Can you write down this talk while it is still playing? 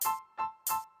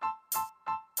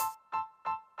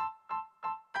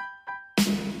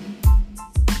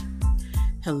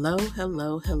Hello,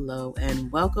 hello, hello,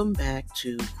 and welcome back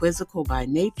to Quizzical by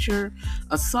Nature,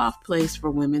 a soft place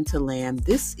for women to land.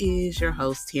 This is your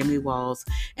host, Tammy Walls,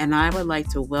 and I would like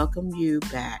to welcome you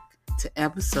back to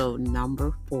episode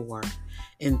number 4,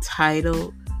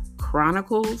 entitled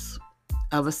Chronicles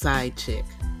of a Side Chick.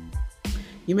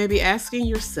 You may be asking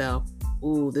yourself,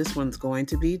 ooh, this one's going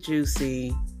to be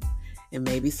juicy, and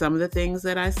maybe some of the things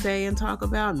that I say and talk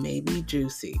about may be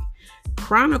juicy.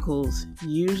 Chronicles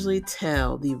usually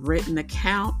tell the written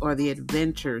account or the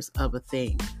adventures of a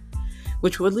thing,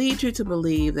 which would lead you to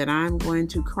believe that I'm going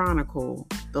to chronicle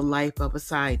the life of a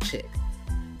side chick.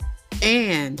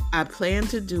 And I plan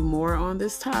to do more on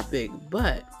this topic,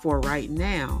 but for right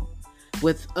now,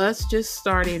 with us just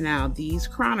starting out, these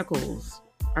chronicles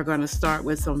are going to start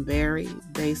with some very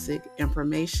basic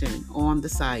information on the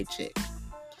side chick.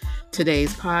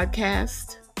 Today's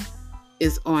podcast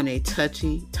is on a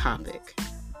touchy topic.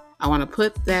 I want to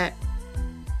put that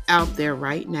out there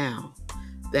right now,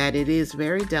 that it is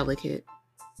very delicate.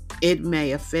 It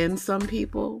may offend some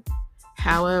people.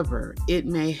 However, it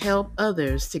may help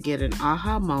others to get an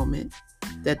aha moment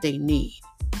that they need.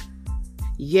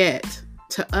 Yet,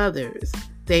 to others,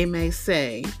 they may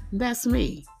say, that's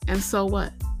me, and so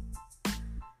what?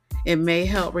 It may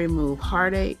help remove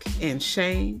heartache and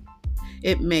shame.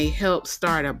 It may help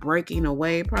start a breaking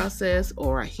away process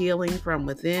or a healing from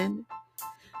within.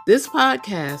 This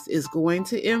podcast is going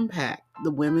to impact the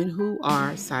women who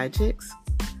are side chicks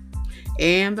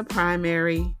and the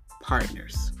primary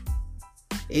partners.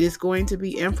 It is going to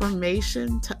be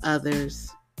information to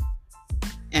others,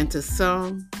 and to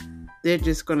some, they're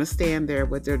just going to stand there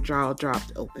with their jaw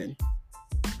dropped open.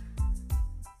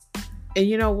 And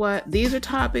you know what? These are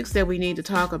topics that we need to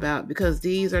talk about because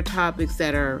these are topics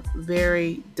that are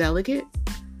very delicate,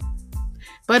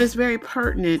 but it's very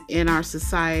pertinent in our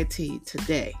society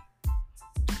today.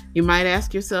 You might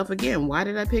ask yourself again, why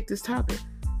did I pick this topic?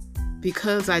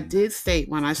 Because I did state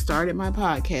when I started my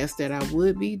podcast that I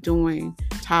would be doing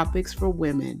topics for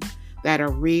women that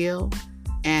are real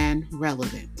and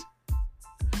relevant.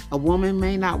 A woman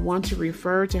may not want to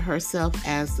refer to herself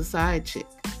as the side chick.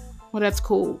 Well, that's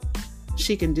cool.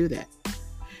 She can do that.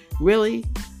 Really,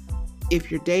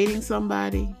 if you're dating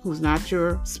somebody who's not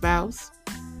your spouse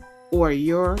or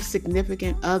your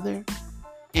significant other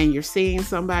and you're seeing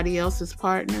somebody else's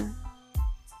partner,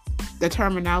 the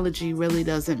terminology really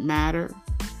doesn't matter,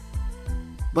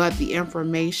 but the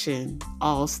information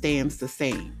all stands the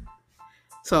same.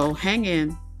 So hang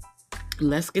in,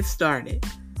 let's get started.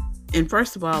 And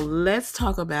first of all, let's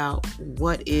talk about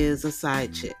what is a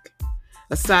side chick.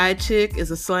 A side chick is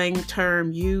a slang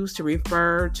term used to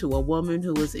refer to a woman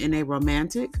who is in a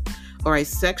romantic or a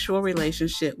sexual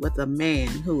relationship with a man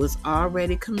who is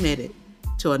already committed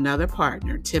to another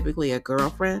partner, typically a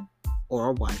girlfriend or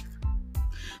a wife.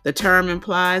 The term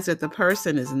implies that the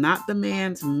person is not the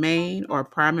man's main or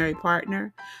primary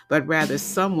partner, but rather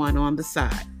someone on the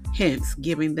side, hence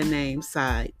giving the name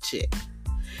side chick.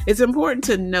 It's important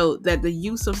to note that the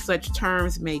use of such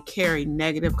terms may carry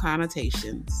negative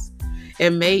connotations.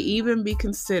 It may even be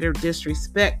considered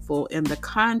disrespectful in the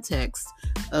context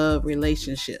of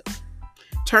relationships.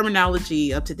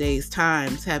 Terminology of today's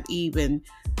times have even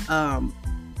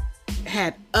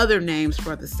had other names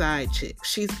for the side chick.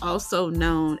 She's also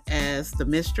known as the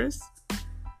mistress,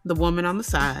 the woman on the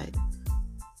side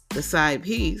side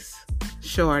piece,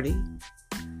 shorty,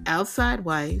 outside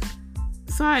wife,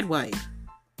 side wife,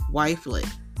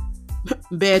 wifelet,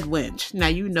 bed wench. Now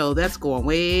you know that's going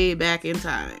way back in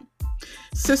time.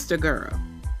 Sister girl,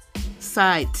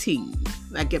 side tea,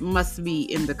 like it must be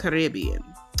in the Caribbean.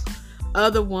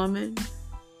 Other woman,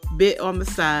 bit on the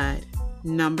side,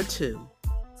 number 2.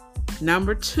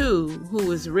 Number 2,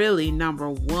 who is really number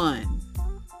 1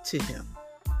 to him.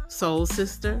 Soul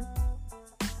sister,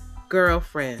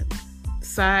 girlfriend,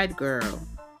 side girl,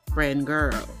 friend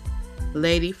girl,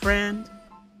 lady friend,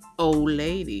 old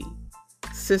lady,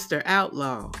 sister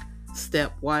outlaw,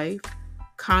 stepwife,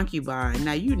 concubine.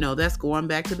 Now you know that's going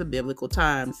back to the biblical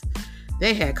times.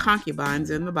 They had concubines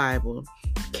in the Bible.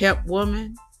 Kept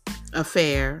woman,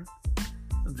 affair,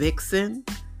 vixen,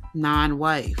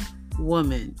 non-wife,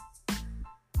 woman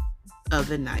of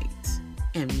the night,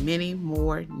 and many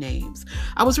more names.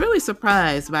 I was really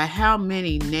surprised by how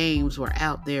many names were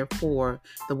out there for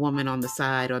the woman on the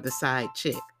side or the side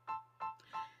chick.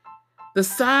 The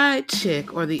side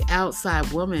chick or the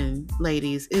outside woman,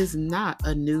 ladies, is not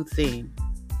a new thing.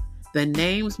 The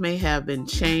names may have been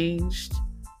changed,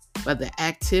 but the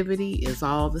activity is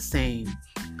all the same.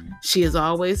 She has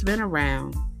always been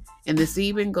around, and this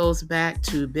even goes back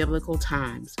to biblical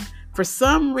times. For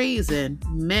some reason,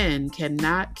 men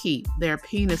cannot keep their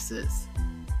penises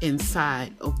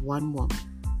inside of one woman.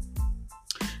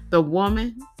 The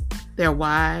woman, their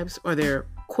wives, or their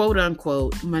quote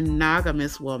unquote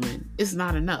monogamous woman is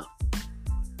not enough.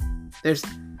 There's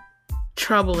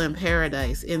trouble in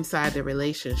paradise inside the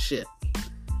relationship.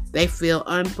 They feel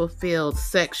unfulfilled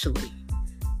sexually.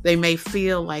 They may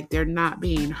feel like they're not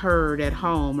being heard at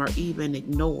home or even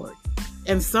ignored.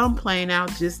 And some plain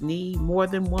out just need more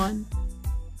than one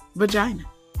vagina.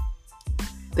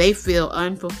 They feel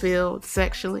unfulfilled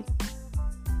sexually.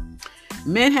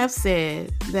 Men have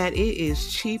said that it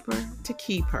is cheaper to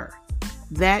keep her.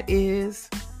 That is,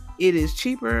 it is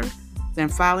cheaper than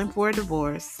filing for a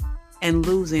divorce and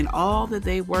losing all that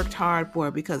they worked hard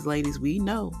for, because, ladies, we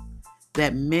know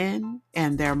that men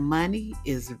and their money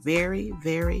is very,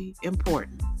 very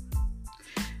important.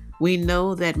 We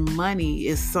know that money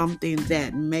is something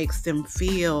that makes them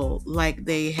feel like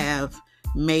they have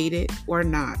made it or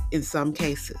not in some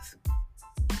cases.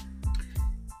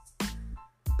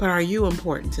 But are you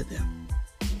important to them?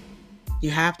 You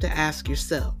have to ask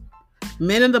yourself.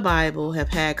 Men in the Bible have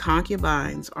had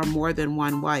concubines or more than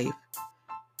one wife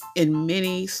in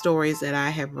many stories that I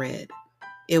have read.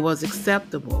 It was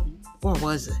acceptable, or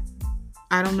was it?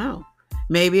 I don't know.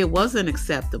 Maybe it wasn't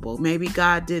acceptable. Maybe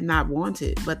God did not want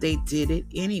it, but they did it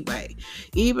anyway.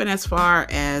 Even as far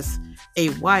as a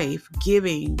wife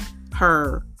giving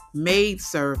her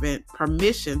maidservant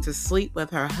permission to sleep with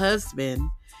her husband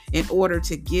in order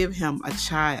to give him a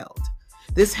child.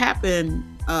 This happened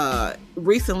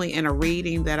recently in a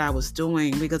reading that I was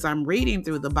doing, because I'm reading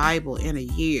through the Bible in a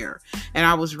year. And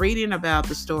I was reading about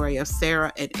the story of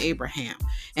Sarah and Abraham.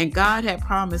 And God had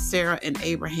promised Sarah and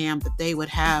Abraham that they would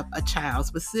have a child,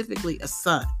 specifically a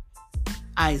son,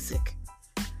 Isaac.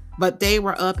 But they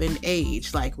were up in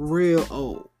age, like real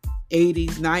old,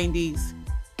 80s, 90s.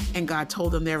 And God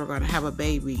told them they were going to have a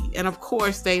baby. And of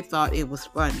course, they thought it was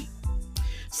funny.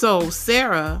 So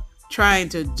Sarah, trying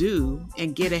to do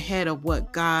and get ahead of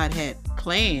what God had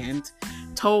planned,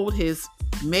 told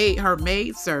her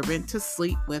maidservant to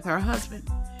sleep with her husband.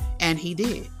 And he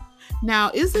did.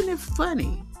 Now, isn't it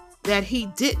funny that he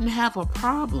didn't have a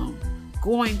problem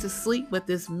going to sleep with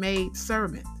this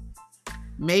maidservant?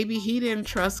 Maybe he didn't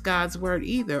trust God's word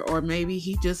either, or maybe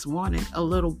he just wanted a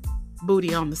little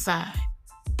booty on the side.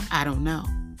 I don't know.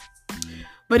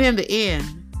 But in the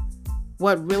end,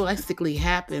 what realistically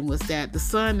happened was that the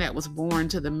son that was born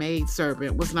to the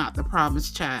maidservant was not the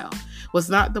promised child, was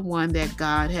not the one that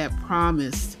God had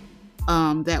promised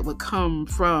that would come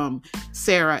from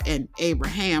Sarah and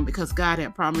Abraham, because God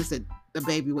had promised that the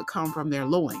baby would come from their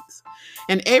loins.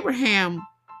 And Abraham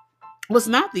was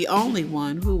not the only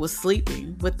one who was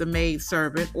sleeping with the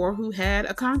maidservant or who had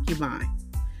a concubine.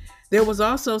 There was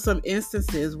also some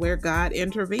instances where God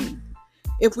intervened.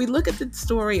 If we look at the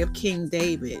story of King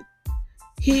David,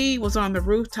 he was on the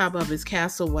rooftop of his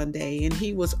castle one day, and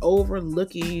he was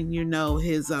overlooking,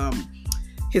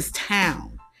 his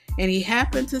town. And he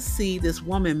happened to see this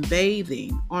woman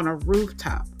bathing on a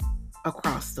rooftop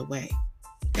across the way.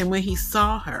 And when he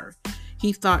saw her,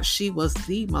 he thought she was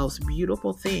the most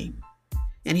beautiful thing.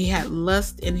 And he had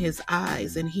lust in his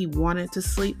eyes, and he wanted to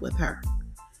sleep with her.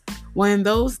 Well, in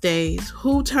those days,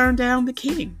 who turned down the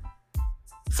king?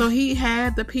 So he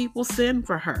had the people send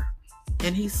for her.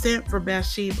 And he sent for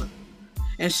Bathsheba,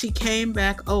 and she came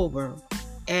back over,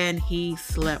 and he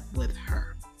slept with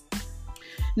her.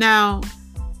 Now,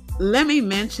 let me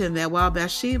mention that while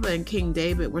Bathsheba and King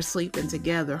David were sleeping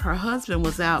together, her husband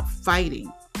was out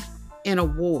fighting in a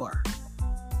war.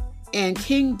 And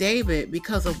King David,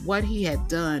 because of what he had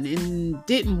done and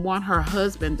didn't want her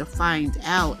husband to find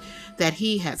out that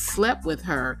he had slept with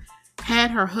her,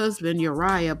 had her husband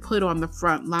Uriah put on the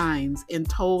front lines and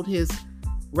told his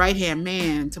right-hand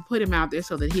man to put him out there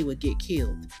so that he would get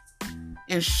killed.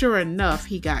 And sure enough,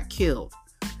 he got killed.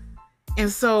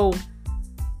 And so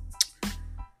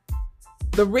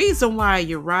the reason why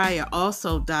Uriah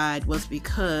also died was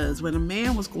because when a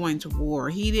man was going to war,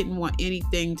 he didn't want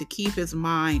anything to keep his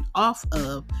mind off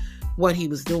of what he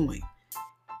was doing.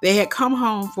 They had come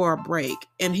home for a break,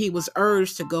 and he was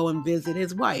urged to go and visit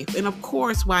his wife. And of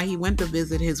course, while he went to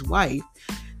visit his wife,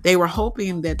 they were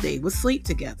hoping that they would sleep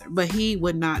together, but he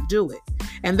would not do it.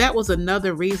 And that was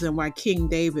another reason why King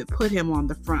David put him on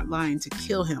the front line to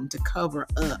kill him, to cover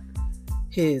up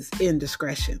his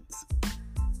indiscretions.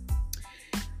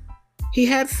 He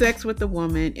had sex with the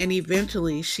woman, and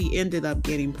eventually she ended up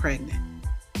getting pregnant.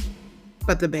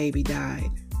 But the baby died.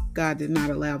 God did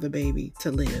not allow the baby to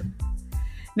live.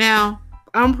 Now,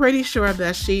 I'm pretty sure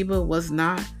Bathsheba was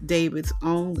not David's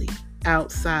only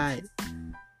outside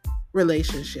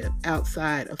relationship,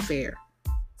 outside affair.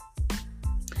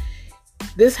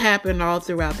 This happened all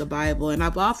throughout the Bible, and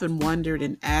I've often wondered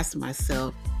and asked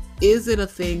myself, is it a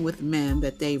thing with men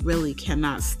that they really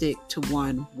cannot stick to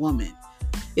one woman?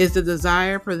 Is the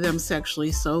desire for them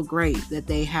sexually so great that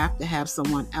they have to have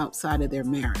someone outside of their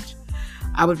marriage?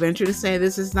 I would venture to say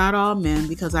this is not all men,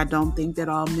 because I don't think that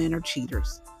all men are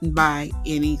cheaters by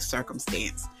any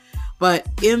circumstance. But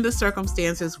in the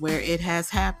circumstances where it has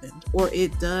happened, or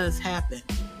it does happen,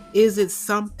 is it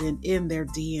something in their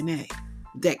DNA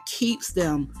that keeps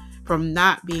them from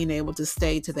not being able to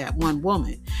stay to that one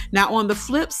woman? Now, on the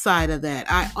flip side of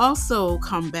that, I also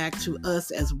come back to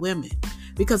us as women,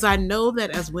 because I know that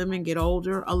as women get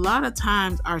older, a lot of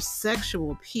times our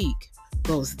sexual peak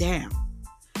goes down.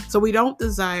 So we don't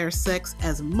desire sex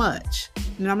as much.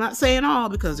 And I'm not saying all,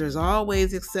 because there's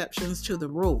always exceptions to the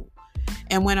rule.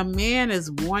 And when a man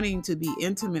is wanting to be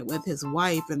intimate with his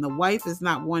wife and the wife is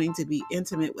not wanting to be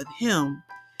intimate with him,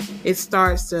 it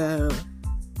starts to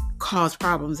cause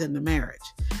problems in the marriage.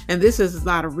 And this is a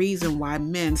lot of reason why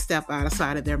men step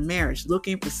outside of their marriage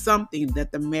looking for something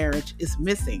that the marriage is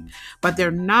missing. But they're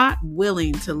not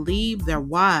willing to leave their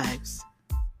wives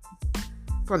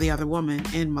for the other woman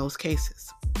in most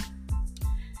cases.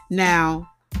 Now,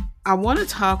 I want to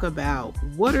talk about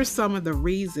what are some of the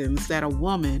reasons that a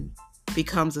woman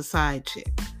becomes a side chick.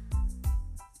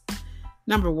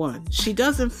 Number one, she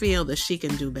doesn't feel that she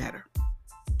can do better.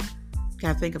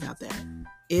 Gotta think about that.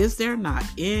 Is there not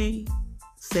any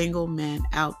single man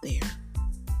out there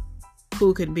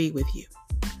who can be with you?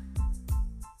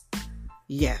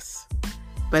 Yes.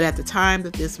 But at the time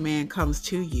that this man comes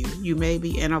to you, you may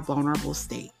be in a vulnerable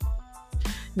state.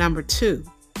 Number two,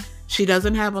 she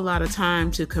doesn't have a lot of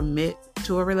time to commit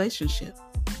to a relationship.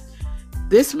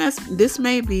 This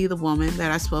may be the woman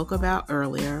that I spoke about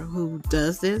earlier who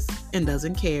does this and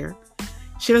doesn't care.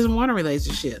 She doesn't want a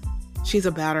relationship. She's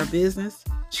about her business.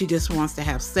 She just wants to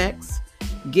have sex,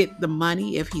 get the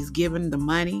money if he's given the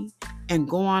money, and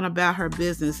go on about her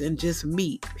business and just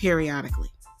meet periodically.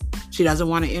 She doesn't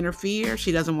want to interfere.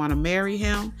 She doesn't want to marry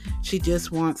him. She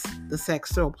just wants the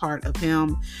sexual part of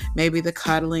him, maybe the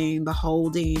cuddling, the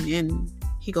holding, and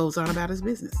he goes on about his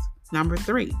business. Number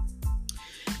three,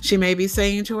 she may be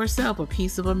saying to herself, a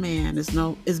piece of a man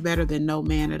is better than no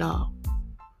man at all.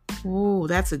 Ooh,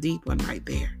 that's a deep one right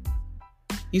there.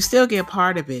 You still get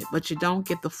part of it, but you don't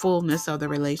get the fullness of the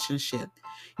relationship.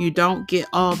 You don't get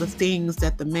all the things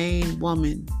that the main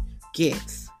woman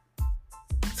gets.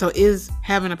 So is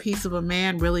having a piece of a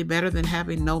man really better than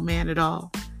having no man at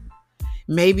all?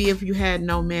 Maybe if you had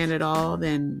no man at all,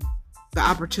 then the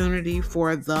opportunity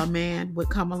for the man would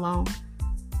come along.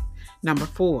 Number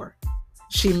four,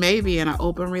 she may be in an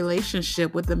open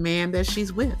relationship with the man that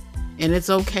she's with, and it's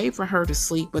okay for her to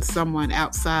sleep with someone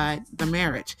outside the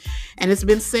marriage. And it's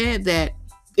been said that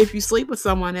if you sleep with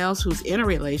someone else who's in a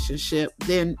relationship,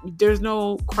 then there's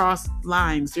no cross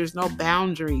lines, there's no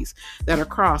boundaries that are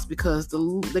crossed, because the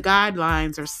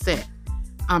guidelines are set.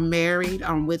 I'm married,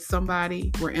 I'm with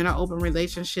somebody, we're in an open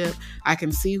relationship, I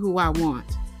can see who I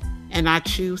want. And I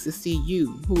choose to see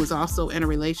you, who is also in a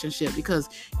relationship, because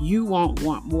you won't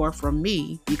want more from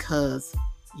me because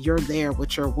you're there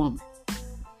with your woman.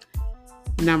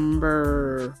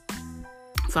 Number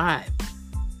five,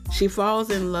 she falls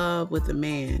in love with a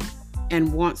man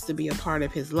and wants to be a part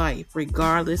of his life,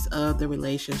 regardless of the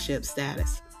relationship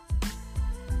status.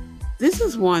 This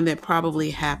is one that probably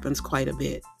happens quite a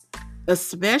bit,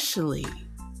 especially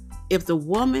if the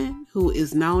woman who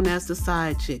is known as the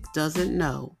side chick doesn't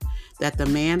know that the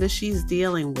man that she's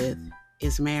dealing with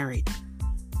is married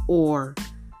or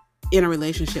in a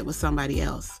relationship with somebody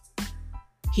else.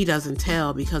 He doesn't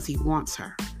tell because he wants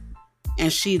her.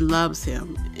 And she loves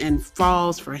him and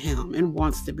falls for him and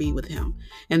wants to be with him.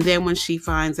 And then when she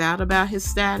finds out about his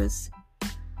status,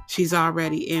 she's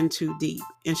already in too deep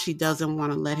and she doesn't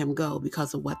want to let him go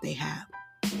because of what they have.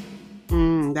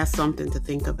 That's something to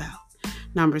think about.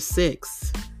 Number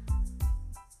six,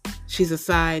 she's a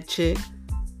side chick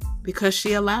because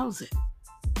she allows it.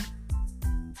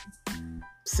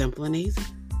 Simple and easy.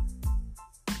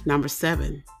 Number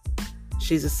seven,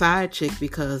 she's a side chick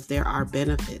because there are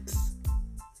benefits.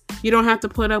 You don't have to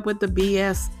put up with the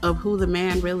BS of who the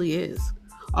man really is.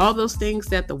 All those things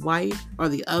that the wife or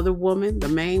the other woman, the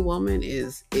main woman,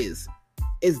 is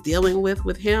dealing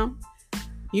with him,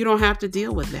 you don't have to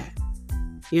deal with that.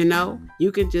 You know,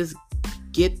 you can just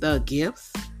get the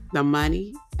gifts, the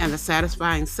money, and the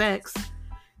satisfying sex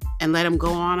and let him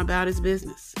go on about his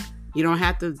business. You don't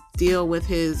have to deal with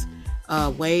his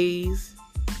ways,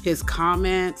 his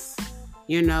comments,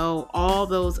 all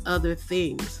those other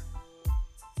things.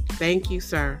 Thank you,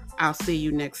 sir. I'll see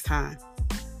you next time.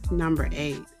 Number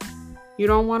 8, You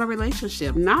don't want a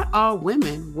relationship. Not all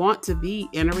women want to be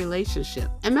in a relationship,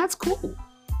 and that's cool.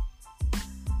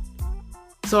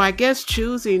 So I guess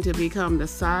choosing to become the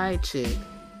side chick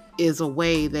is a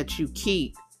way that you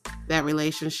keep that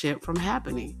relationship from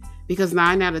happening. Because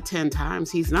 9 out of 10 times,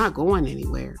 he's not going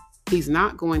anywhere. He's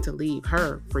not going to leave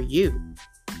her for you.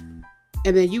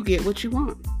 And then you get what you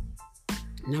want.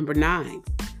 Number 9,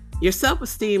 your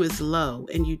self-esteem is low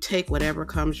and you take whatever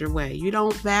comes your way. You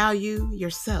don't value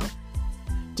yourself.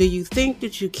 Do you think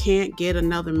that you can't get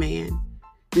another man?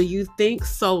 Do you think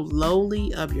so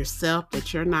lowly of yourself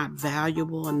that you're not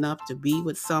valuable enough to be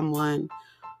with someone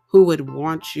who would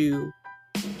want you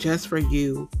just for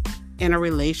you in a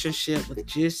relationship with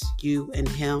just you and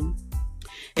him?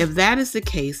 If that is the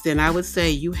case, then I would say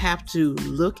you have to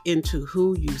look into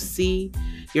who you see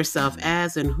yourself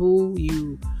as and who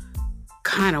you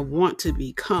kind of want to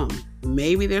become.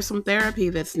 Maybe there's some therapy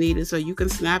that's needed so you can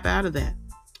snap out of that.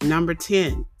 Number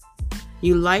 10,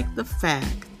 you like the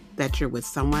fact that you're with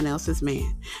someone else's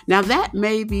man. Now that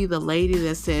may be the lady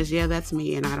that says, yeah, that's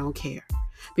me and I don't care.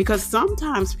 Because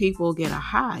sometimes people get a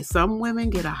high, some women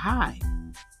get a high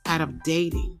out of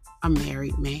dating a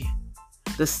married man.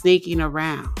 The sneaking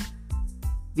around,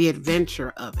 the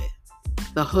adventure of it,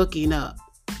 the hooking up.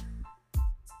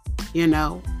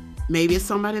 Maybe it's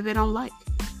somebody they don't like.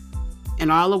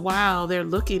 And all the while they're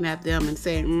looking at them and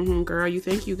saying, girl, you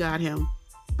think you got him,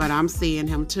 but I'm seeing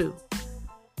him too.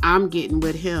 I'm getting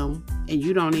with him and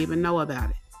you don't even know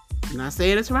about it. I'm not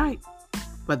saying it's right,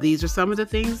 but these are some of the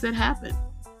things that happen.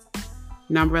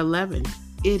 Number 11,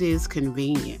 it is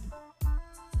convenient.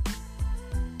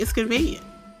 It's convenient.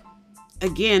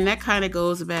 Again, that kind of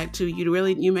goes back to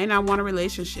you may not want a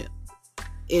relationship.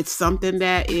 It's something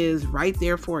that is right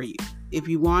there for you. If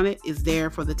you want it, it's there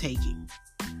for the taking.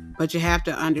 But you have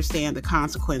to understand the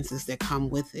consequences that come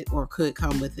with it or could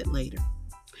come with it later.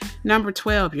 Number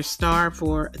 12, you're starved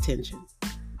for attention.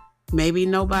 Maybe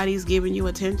nobody's giving you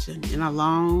attention, and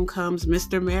along comes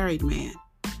Mr. Married Man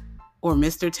or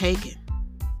Mr. Taken,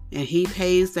 and he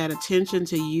pays that attention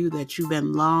to you that you've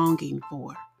been longing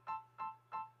for.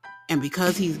 And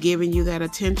because he's giving you that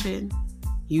attention,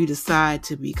 you decide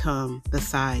to become the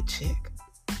side chick.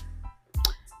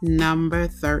 Number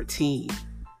 13,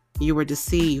 you were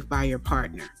deceived by your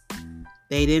partner.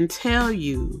 They didn't tell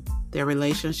you their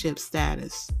relationship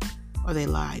status, or they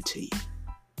lied to you.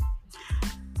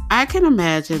 I can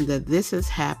imagine that this has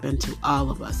happened to all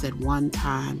of us at one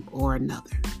time or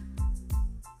another.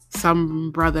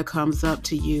 Some brother comes up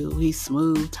to you, he's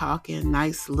smooth talking,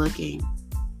 nice looking.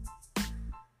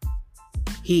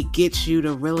 He gets you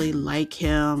to really like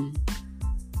him,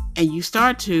 and you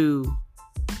start to,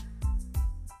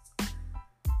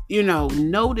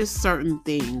 notice certain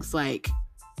things like,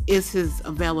 is his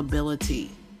availability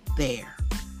there?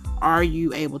 Are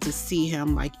you able to see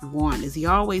him like you want? Is he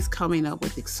always coming up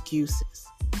with excuses?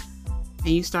 And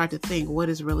you start to think, what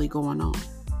is really going on?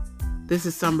 This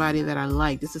is somebody that I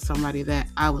like. This is somebody that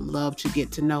I would love to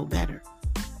get to know better.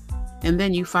 And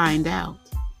then you find out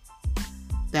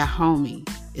that homie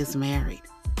is married.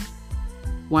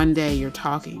 One day you're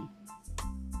talking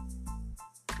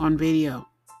on video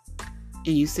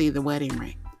and you see the wedding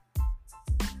ring.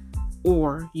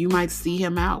 Or you might see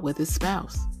him out with his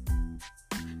spouse.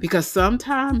 Because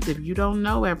sometimes if you don't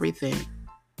know everything,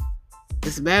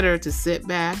 it's better to sit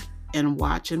back and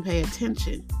watch and pay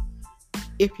attention.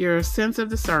 If your sense of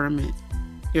discernment,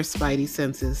 your spidey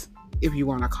senses, if you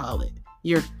want to call it,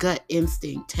 your gut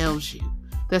instinct tells you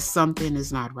that something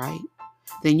is not right,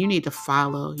 then you need to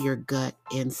follow your gut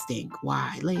instinct.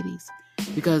 Why, ladies?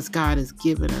 Because God has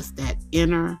given us that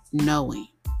inner knowing.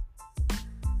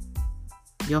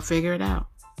 You'll figure it out.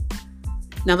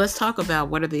 Now let's talk about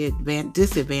what are the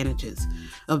disadvantages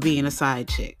of being a side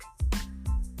chick.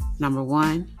 Number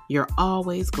 1, you're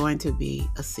always going to be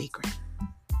a secret.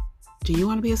 Do you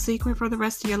want to be a secret for the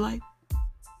rest of your life?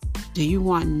 Do you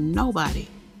want nobody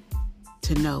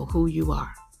to know who you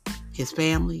are? His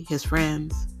family, his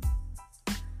friends?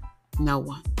 No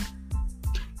one.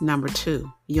 Number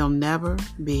 2, you'll never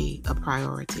be a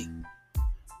priority.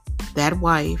 That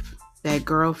wife, that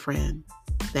girlfriend,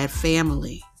 that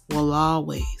family will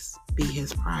always be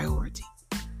his priority.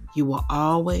 You will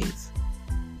always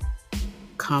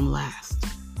come last.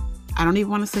 I don't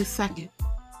even want to say second,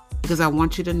 because I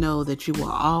want you to know that you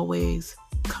will always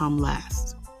come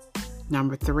last.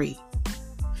 Number 3,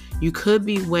 you could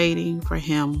be waiting for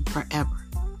him forever.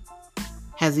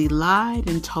 Has he lied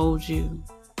and told you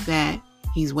that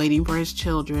he's waiting for his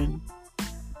children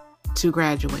to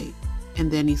graduate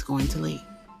and then he's going to leave?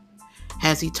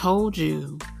 Has he told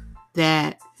you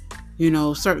that,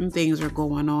 certain things are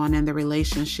going on in the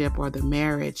relationship or the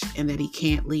marriage and that he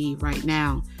can't leave right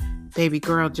now. Baby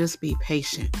girl, just be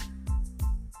patient.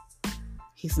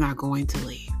 He's not going to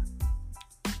leave.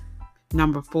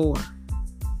 Number 4,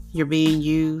 you're being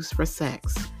used for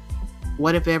sex.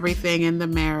 What if everything in the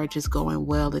marriage is going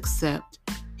well except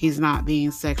he's not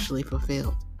being sexually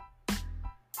fulfilled?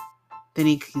 Then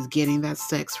he's getting that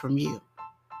sex from you.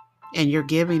 And you're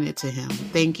giving it to him,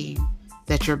 thinking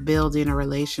that you're building a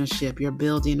relationship, you're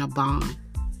building a bond.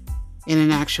 And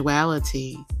in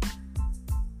actuality,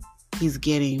 he's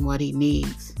getting what he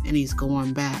needs and he's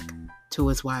going back to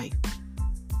his wife.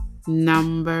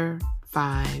 Number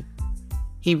 5,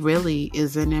 he really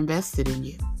isn't invested in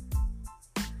you.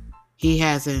 He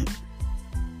hasn't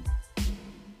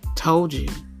told you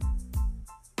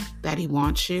that he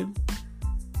wants you,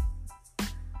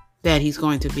 that he's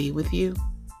going to be with you.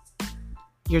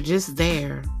 You're just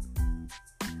there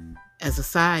as a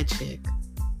side chick,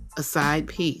 a side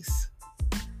piece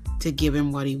to give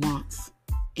him what he wants.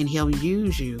 And he'll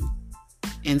use you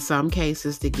in some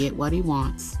cases to get what he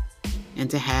wants and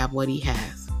to have what he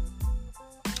has.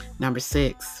 Number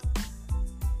 6,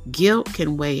 guilt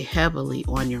can weigh heavily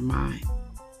on your mind.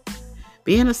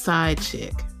 Being a side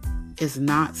chick is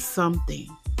not something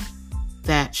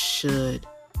that should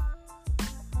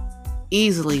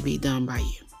easily be done by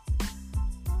you.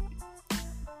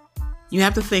 You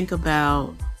have to think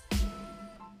about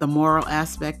the moral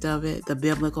aspect of it, the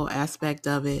biblical aspect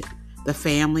of it, the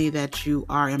family that you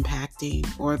are impacting,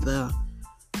 or the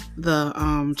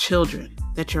children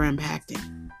that you're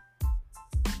impacting.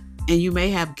 And you may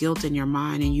have guilt in your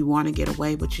mind and you want to get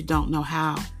away, but you don't know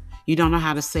how. You don't know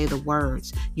how to say the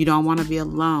words. You don't want to be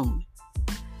alone.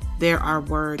 There are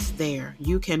words there.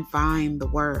 You can find the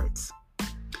words.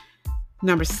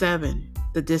 Number 7,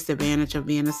 the disadvantage of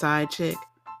being a side chick.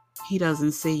 He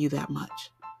doesn't see you that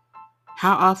much.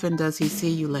 How often does he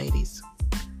see you, ladies?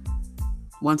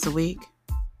 Once a week?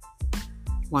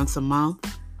 Once a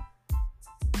month?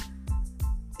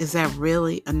 Is that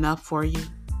really enough for you?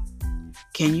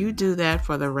 Can you do that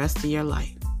for the rest of your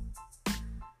life?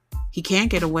 He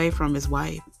can't get away from his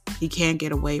wife. He can't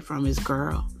get away from his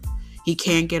girl. He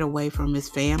can't get away from his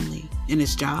family and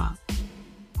his job.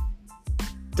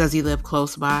 Does he live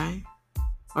close by?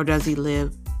 Or does he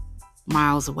live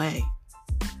miles away?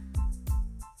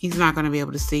 He's not going to be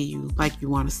able to see you like you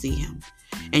want to see him.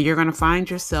 And you're going to find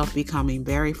yourself becoming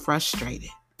very frustrated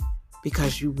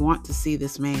because you want to see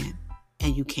this man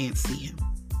and you can't see him.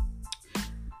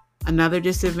 Another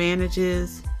disadvantage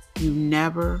is you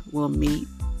never will meet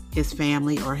his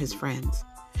family or his friends.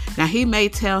 Now, he may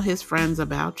tell his friends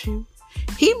about you.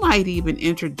 He might even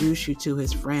introduce you to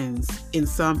his friends in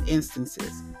some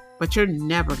instances, but you're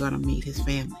never going to meet his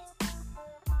family.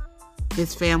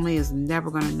 His family is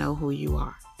never going to know who you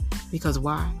are. Because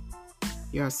why?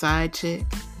 You're a side chick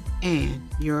and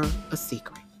you're a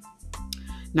secret.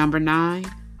 Number 9,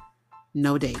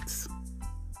 no dates.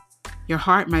 Your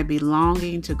heart might be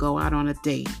longing to go out on a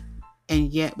date,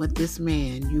 and yet with this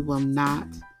man, you will not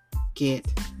get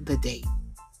the date.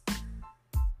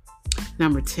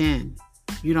 Number 10,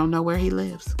 you don't know where he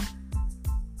lives.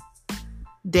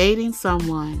 Dating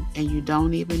someone and you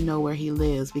don't even know where he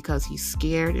lives because he's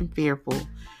scared and fearful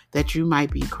that you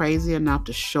might be crazy enough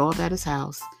to show up at his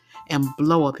house and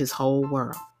blow up his whole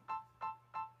world.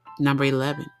 Number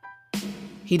 11,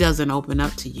 he doesn't open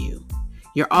up to you.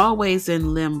 You're always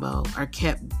in limbo or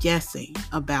kept guessing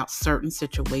about certain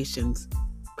situations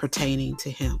pertaining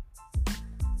to him.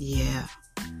 Yeah,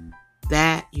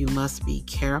 that you must be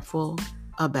careful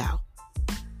about.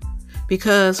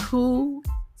 Because who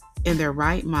in their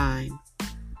right mind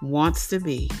wants to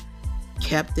be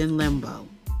kept in limbo?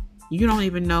 You don't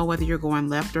even know whether you're going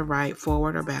left or right,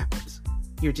 forward or backwards.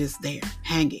 You're just there,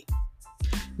 hanging.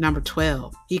 Number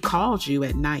 12, he calls you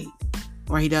at night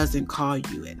or he doesn't call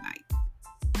you at night.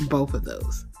 Both of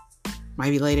those. Might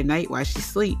be late at night while she's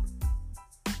asleep.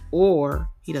 Or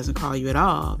he doesn't call you at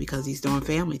all because he's doing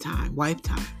family time, wife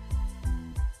time.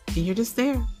 And you're just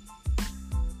there.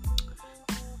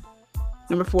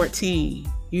 Number 14,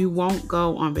 you won't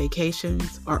go on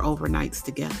vacations or overnights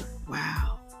together.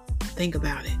 Wow. Think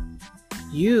about it.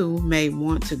 You may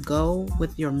want to go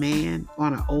with your man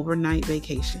on an overnight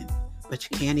vacation, but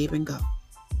you can't even go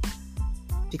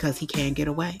because he can't get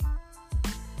away.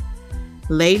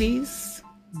 Ladies,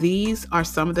 these are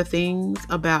some of the things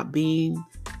about being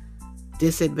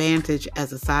disadvantaged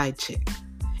as a side chick.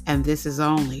 And this is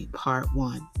only part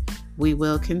 1. We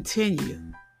will continue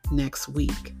next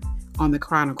week on the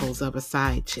Chronicles of a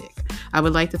Side Chick. I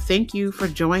would like to thank you for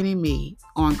joining me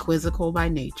on Quizzical by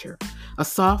Nature, a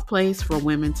soft place for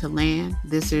women to land.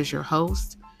 This is your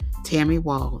host, Tammy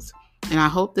Walls. And I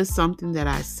hope that something that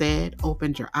I said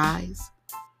opened your eyes.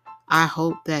 I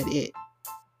hope that it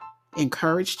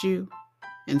encouraged you,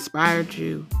 inspired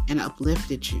you, and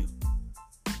uplifted you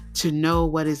to know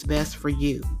what is best for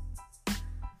you.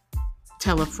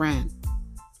 Tell a friend.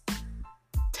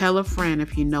 Tell a friend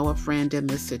if you know a friend in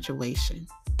this situation.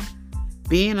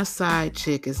 Being a side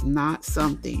chick is not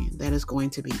something that is going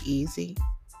to be easy.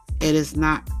 It is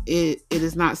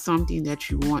not something that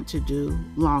you want to do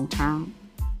long term.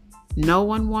 No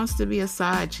one wants to be a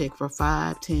side chick for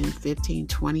 5, 10, 15,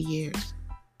 20 years.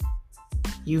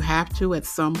 You have to at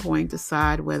some point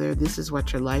decide whether this is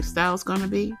what your lifestyle is going to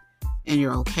be and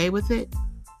you're okay with it,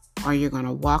 or you're going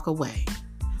to walk away.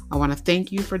 I want to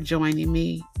thank you for joining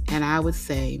me, and I would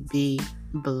say be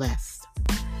blessed.